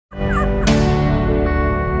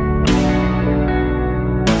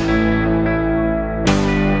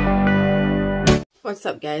What's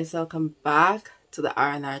up, guys? Welcome back to the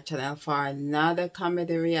R&R channel for another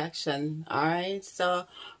comedy reaction. Alright, so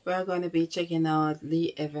we're going to be checking out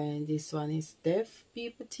Lee Evans. This one is Deaf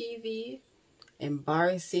People TV,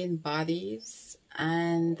 Embarrassing Bodies,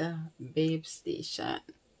 and Babestation.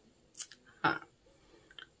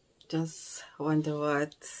 Just wonder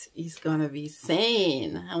what he's gonna be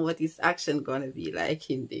saying and what his action gonna be like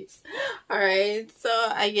in this. Alright, so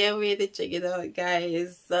I can't wait to check it out,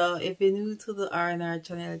 guys. So if you're new to the R&R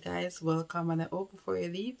channel, guys, welcome, and I hope before you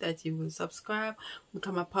leave that you will subscribe,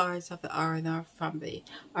 become a part of the R&R family.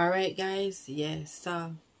 Alright, guys, yes,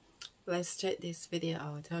 so let's check this video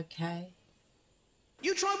out, okay?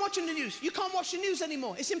 You try watching the news. You can't watch the news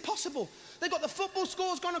anymore. It's impossible. They've got the football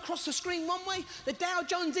scores gone across the screen one way, the Dow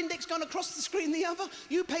Jones index gone across the screen the other.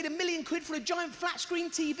 You paid £1 million for a giant flat screen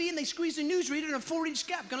TV and they squeeze the newsreader in a 4-inch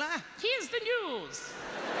gap. Going like, here's the news.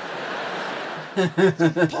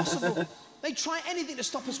 It's impossible. They try anything to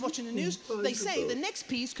stop us watching the news. They say the next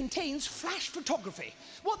piece contains flash photography.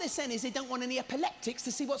 What they're saying is they don't want any epileptics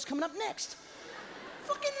to see what's coming up next.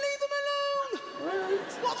 Fucking leave them alone.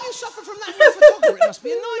 What have you suffered from that new photographer? It must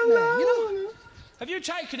be a nightmare, you know? Have you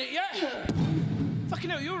taken it yet? Fucking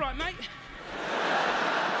hell, you all right, mate?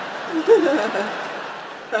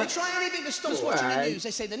 They try anything to stop us watching the news. They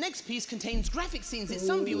say the next piece contains graphic scenes that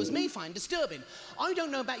some viewers may find disturbing. I don't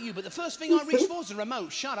know about you, but the first thing I reach for is a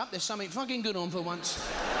remote. Shut up, there's something fucking good on for once.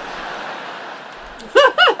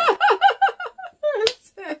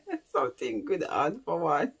 Something good on for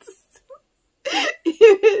once.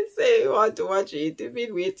 You say you want to watch it, you've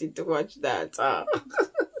been waiting to watch that, huh?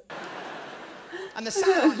 And the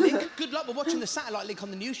satellite link, good luck with watching the satellite link on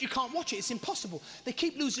the news. You can't watch it, it's impossible. They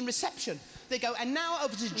keep losing reception. They go, and now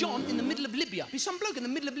over to John in the middle of Libya. Be some bloke in the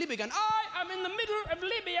middle of Libya going, I am in the middle of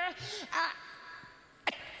Libya.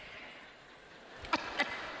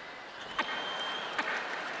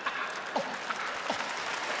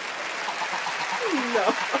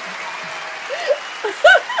 No.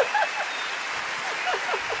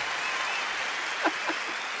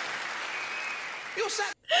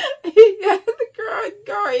 He got the crowd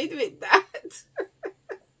going with that.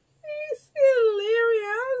 He's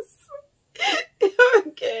hilarious.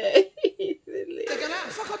 Okay. He's hilarious. They're going,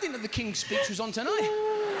 fuck, I didn't know the King's speech was on tonight.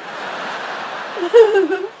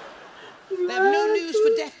 They have no news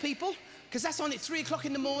for deaf people, because that's on at 3 o'clock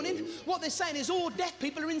in the morning. What they're saying is all deaf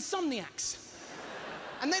people are insomniacs.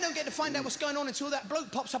 And they don't get to find out what's going on until that bloke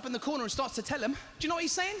pops up in the corner and starts to tell them. Do you know what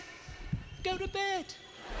he's saying? Go to bed.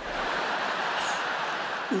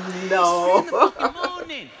 No. It's 3 in the fucking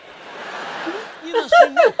morning. You must be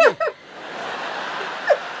nothing.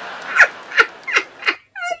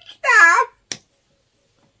 Stop.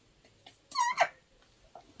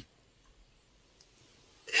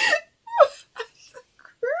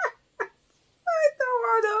 I don't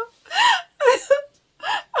wanna.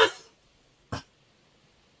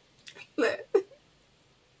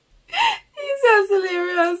 He's just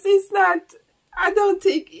hilarious. He's not. I don't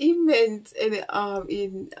think he meant any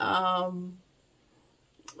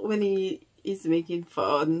when he is making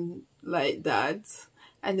fun like that.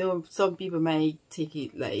 I know some people might take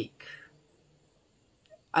it like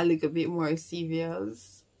a little bit more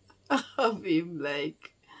serious of him,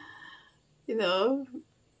 like, you know,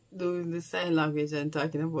 doing the sign language and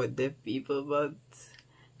talking about deaf people, but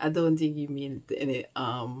I don't think he meant any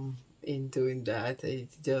in doing that.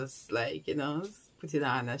 It's just like, you know, put it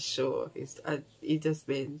on a show. It just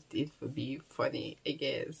meant it to be funny, I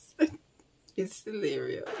guess. It's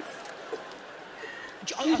hilarious.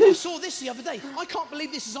 I saw this the other day. I can't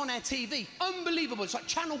believe this is on our TV. Unbelievable. It's like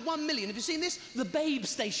channel 1 million. Have you seen this? The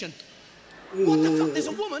Babestation. What the fuck? There's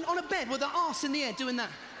a woman on a bed with her arse in the air doing that.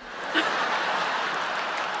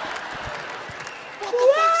 What the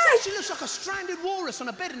fuck? She looks like a stranded walrus on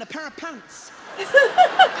a bed in a pair of pants. And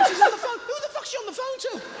she's on the phone. Who the fuck's she on the phone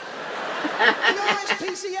to?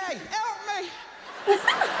 PCA, help me!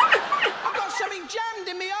 I've got something jammed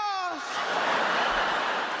in my arse.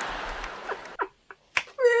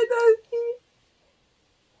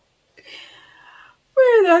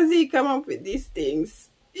 Where does he come up with these things?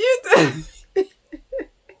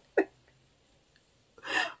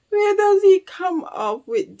 Where does he come up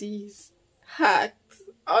with these hacks?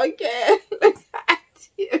 Okay, look at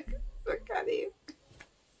him. Look at him.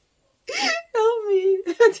 Help me.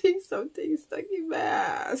 I think something's stuck in my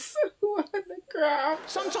ass. What the crap?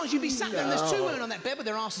 Sometimes you'd be sat there and there's 2 women on that bed with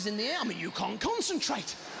their asses in the air. I mean, you can't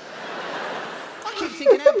concentrate. I keep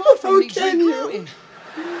thinking our bathroom needs recruiting.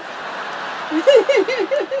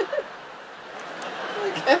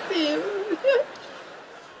 Look at him.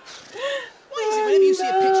 Why is it whenever you see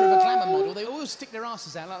a picture of a glamour model, they always stick their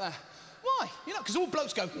asses out like that? Why? You know, because all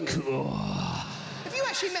blokes go, if you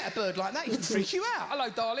actually met a bird like that, it'd freak you out. Hello,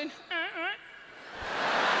 darling.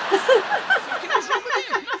 Fucking what's wrong with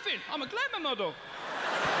you? Nothing. I'm a glamour model.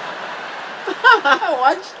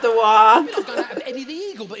 Watch the walk. I've gone out of Eddie the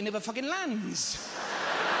Eagle, but he never fucking lands.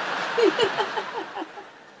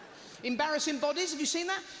 Embarrassing bodies, have you seen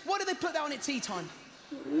that? Why do they put that on at tea time?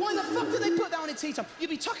 Why the fuck do they put that on at tea time? You'd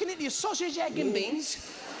be tucking into your sausage, egg and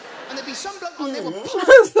beans, and there'd be some bloke on there with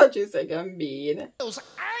sausage, egg and bean. piles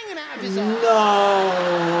hanging out of his arse. No.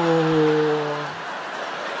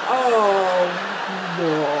 Oh, no.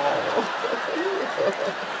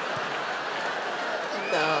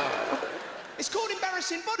 No. It's called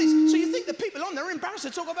embarrassing bodies. So you think the people on there are embarrassed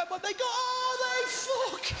to talk about what they got? Oh, they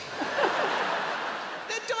fuck.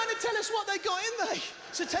 They're dying to tell us what they got, ain't they?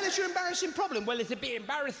 So tell us your embarrassing problem. Well, it's a bit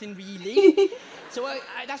embarrassing, really. So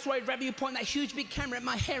that's why I'd rather you point that huge big camera at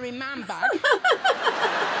my hairy man bag.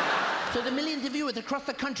 So the millions of viewers across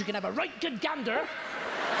the country can have a right good gander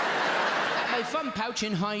at my fun pouch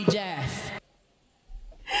in high def.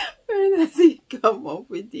 Where does he come up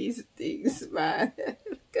with these things, man?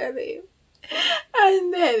 Look at him.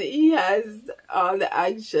 And then he has all the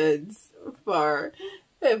actions for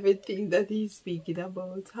everything that he's speaking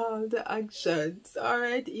about. All the actions.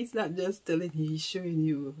 Alright? He's not just telling you, he's showing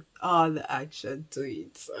you all the action to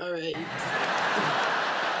it. Alright?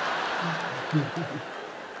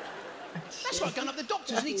 That's like going up the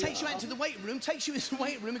doctors and he takes you out into the weight room, takes you into the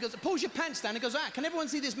weight room, and goes, pulls your pants down and goes, can everyone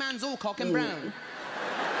see this man's all cock and brown?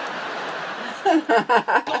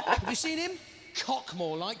 Cock. Have you seen him? Cock,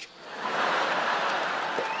 more like.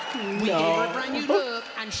 We gave her a brand new look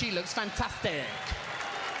and she looks fantastic.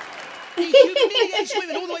 He humiliates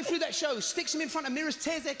women all the way through that show, sticks them in front of mirrors,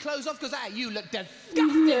 tears their clothes off, goes, you look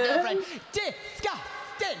disgusting, girlfriend.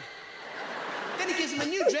 Disgusting. Then he gives them a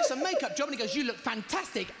new dress, a makeup job, and he goes, you look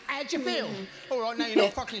fantastic. How'd you feel? All right, now you're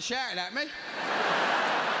not fucking shouting at me.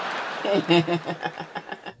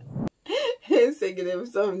 So get them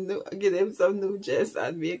some new dress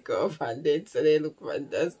and makeup, and then so they look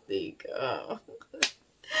fantastic.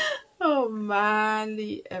 Oh man,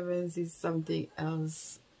 Lee Evans is something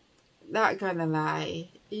else. Not gonna lie,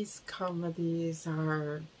 his comedies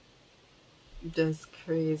are just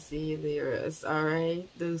crazy hilarious. Alright,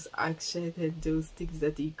 those action and those things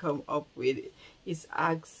that he come up with, his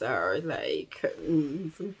acts are like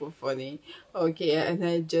super funny. Okay, and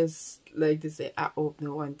I just like to say, I hope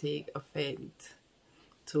no one take offense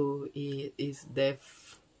to his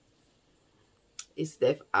deaf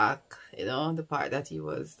act, you know, the part that he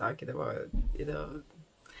was talking about.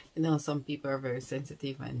 You know, some people are very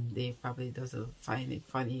sensitive and they probably doesn't find it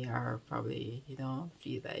funny, or probably, you know,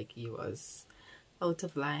 feel like he was out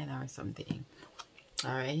of line or something.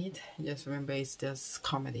 Alright, just remember, it's just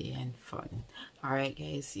comedy and fun. Alright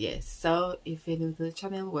guys, yes, so if you're new to the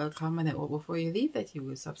channel, welcome, and I hope before you leave that you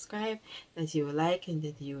will subscribe, that you will like, and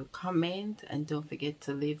that you will comment, and don't forget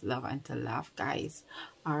to live, love, and to laugh, guys.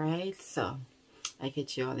 Alright, so I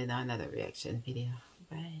catch you all in another reaction video.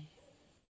 Bye.